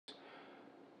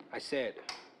I said,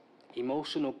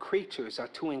 emotional creatures are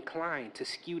too inclined to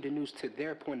skew the news to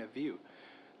their point of view.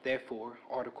 Therefore,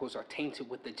 articles are tainted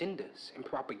with agendas and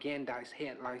propagandized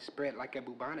headlines spread like a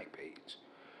bubonic page.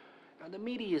 Now, the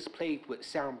media is plagued with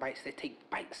sound bites that take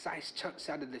bite-sized chunks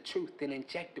out of the truth and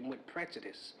inject them with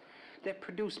prejudice, that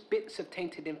produce bits of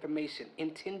tainted information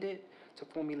intended to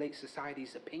formulate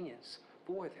society's opinions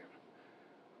for them.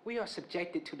 We are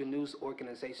subjected to the news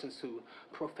organizations who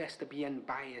profess to be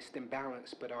unbiased and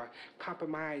balanced, but are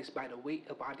compromised by the weight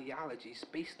of ideologies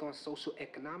based on social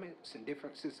economics and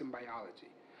differences in biology.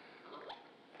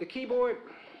 The keyboard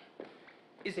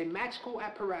is a magical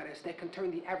apparatus that can turn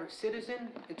the average citizen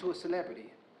into a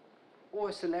celebrity, or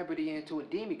a celebrity into a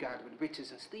demigod with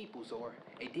riches and steeples, or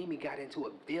a demigod into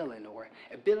a villain, or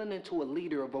a villain into a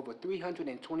leader of over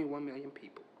 321 million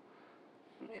people.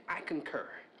 I concur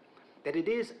that it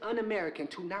is un-American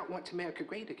to not want to America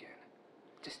great again.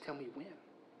 Just tell me when.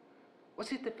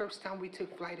 Was it the first time we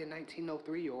took flight in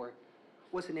 1903, or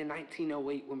was it in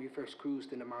 1908 when we first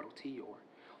cruised in the Model T, or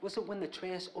was it when the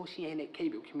transoceanic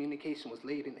cable communication was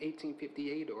laid in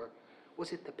 1858, or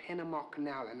was it the Panama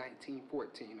Canal in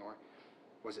 1914, or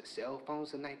was it cell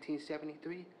phones in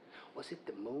 1973? Was it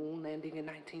the moon landing in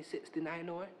 1969,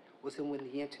 or was it when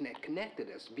the internet connected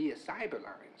us via cyber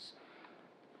lines?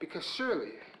 Because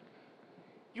surely,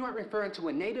 you aren't referring to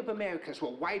when Native Americans were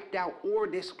wiped out or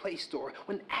displaced, or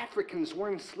when Africans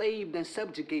were enslaved and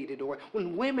subjugated, or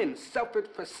when women suffered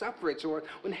for suffrage, or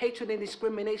when hatred and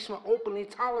discrimination were openly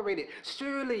tolerated.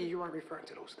 Surely you aren't referring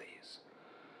to those days.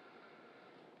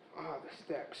 The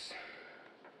steps.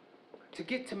 To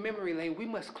get to memory lane, we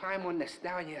must climb on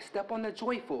nostalgia, step on the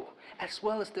joyful, as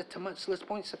well as the tumultuous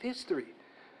points of history.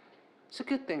 It's a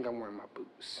good thing I'm wearing my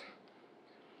boots.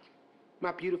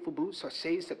 My beautiful boots are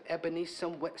shades of ebony,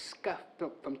 somewhat scuffed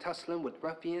from tussling with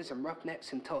ruffians and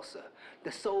roughnecks in Tulsa.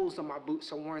 The soles of my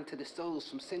boots are worn to the soles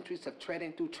from centuries of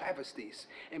treading through travesties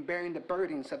and bearing the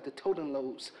burdens of the totem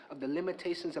loads of the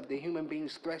limitations of the human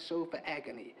being's threshold for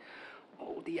agony.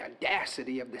 Oh, the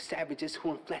audacity of the savages who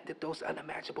inflicted those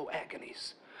unimaginable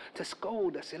agonies, to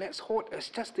scold us and exhort us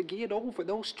just to get over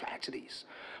those tragedies.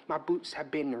 My boots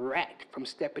have been racked from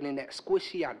stepping in that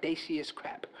squishy, audacious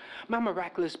crap. My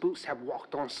miraculous boots have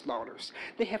walked on slaughters.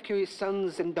 They have carried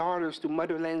sons and daughters through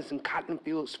motherlands and cotton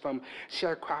fields, from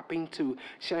sharecropping to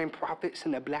sharing profits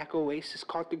in a black oasis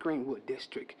called the Greenwood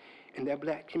District. In that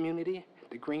black community,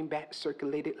 the greenbacks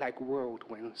circulated like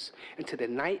whirlwinds into the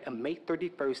night of May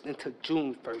 31st until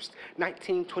June 1st,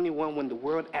 1921, when the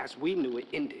world as we knew it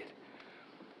ended.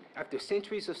 After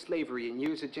centuries of slavery and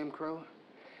years of Jim Crow,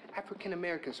 African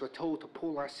Americans were told to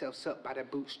pull ourselves up by the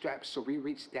bootstraps, so we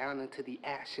reached down into the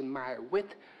ash and mire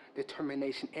with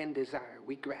determination and desire.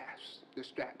 We grasped the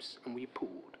straps and we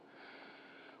pulled.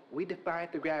 We defied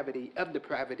the gravity of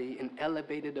depravity and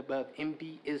elevated above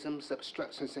envy, isms,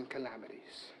 obstructions, and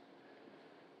calamities.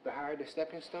 The higher the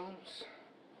stepping stones,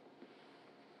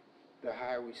 the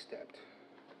higher we stepped.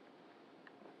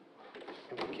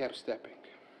 And we kept stepping.